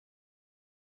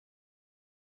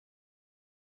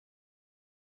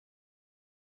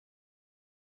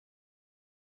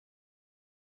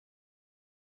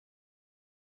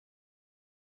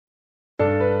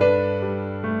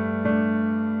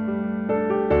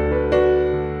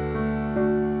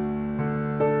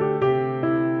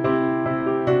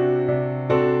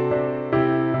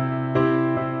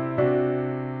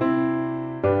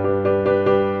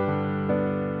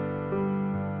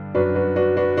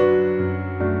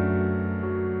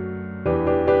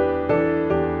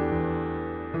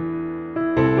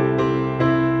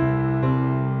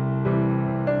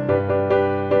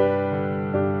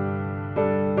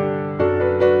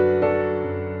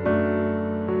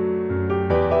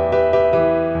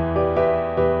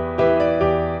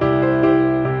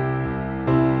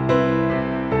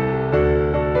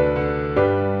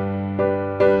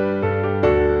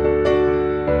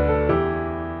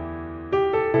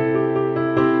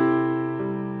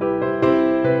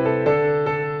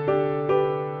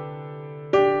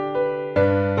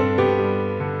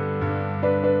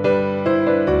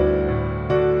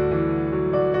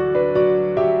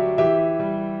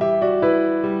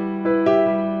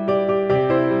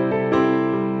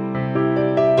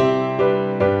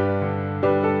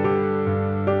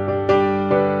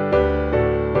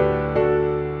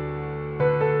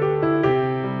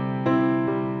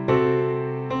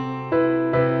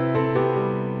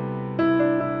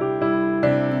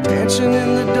dancing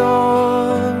in the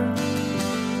dark,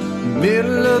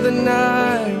 middle of the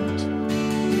night,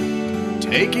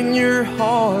 taking your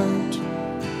heart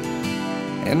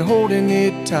and holding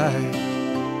it tight.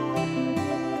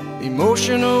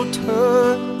 Emotional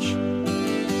touch,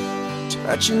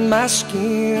 touching my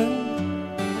skin,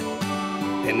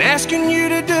 and asking you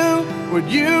to do what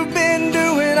you've been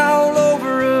doing all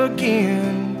over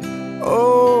again.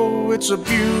 Oh, it's a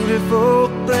beautiful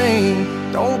thing.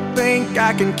 Don't think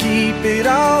I can keep it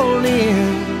all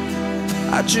in.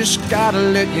 I just gotta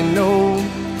let you know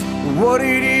what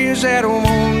it is that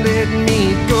won't let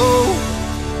me go.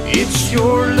 It's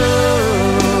your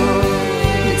love.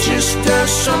 It just does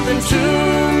something to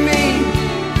me.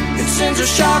 It sends a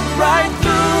shock right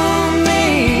through me.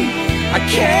 I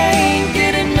can't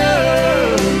get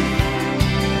enough.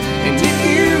 And if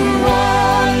you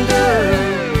wonder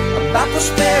about the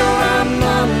spell I'm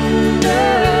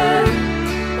under,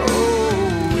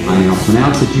 I now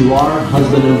pronounce that you are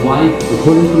husband and wife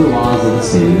according to the laws of the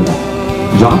state of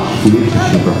Nevada. Josh, you may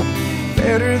touch your brother.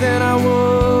 better than I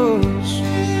was,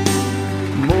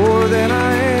 more than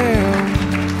I am.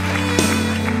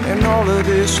 And all of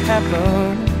this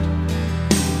happened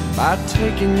by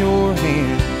taking your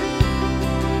hand.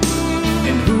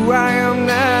 And who I am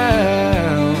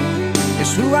now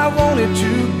is who I wanted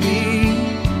to be.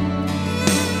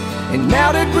 And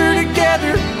now that we're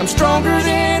together, I'm stronger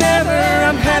than ever.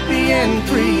 I'm happy and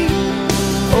free.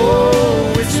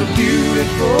 Oh, it's a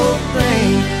beautiful thing.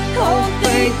 Don't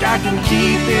think I can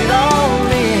keep it all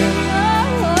in.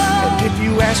 And if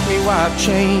you ask me why I've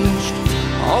changed,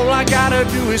 all I gotta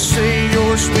do is say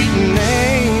your sweet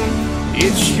name.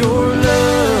 It's your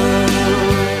love.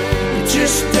 It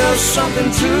just does something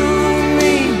to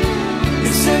me.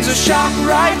 It sends a shock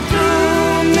right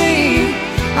through me.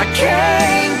 I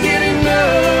can't get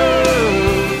enough.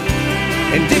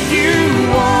 And if you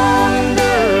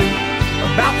wonder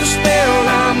about the spell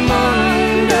I'm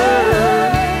under,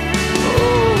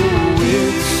 oh,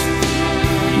 it's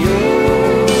your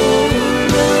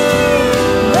love.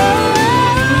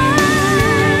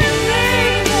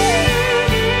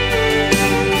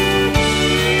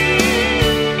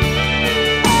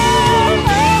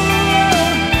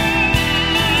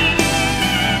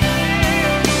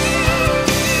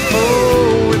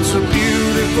 Oh, it's a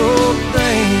beautiful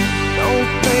thing. Don't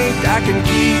think I can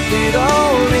keep it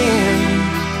all in.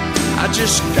 I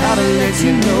just gotta let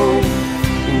you know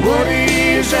what it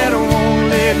is that won't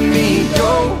let me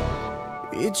go.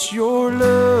 It's your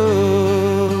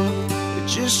love. It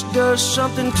just does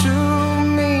something to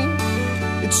me.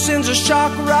 It sends a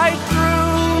shock right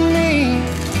through me.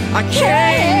 I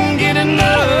can't get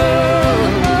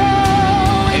enough.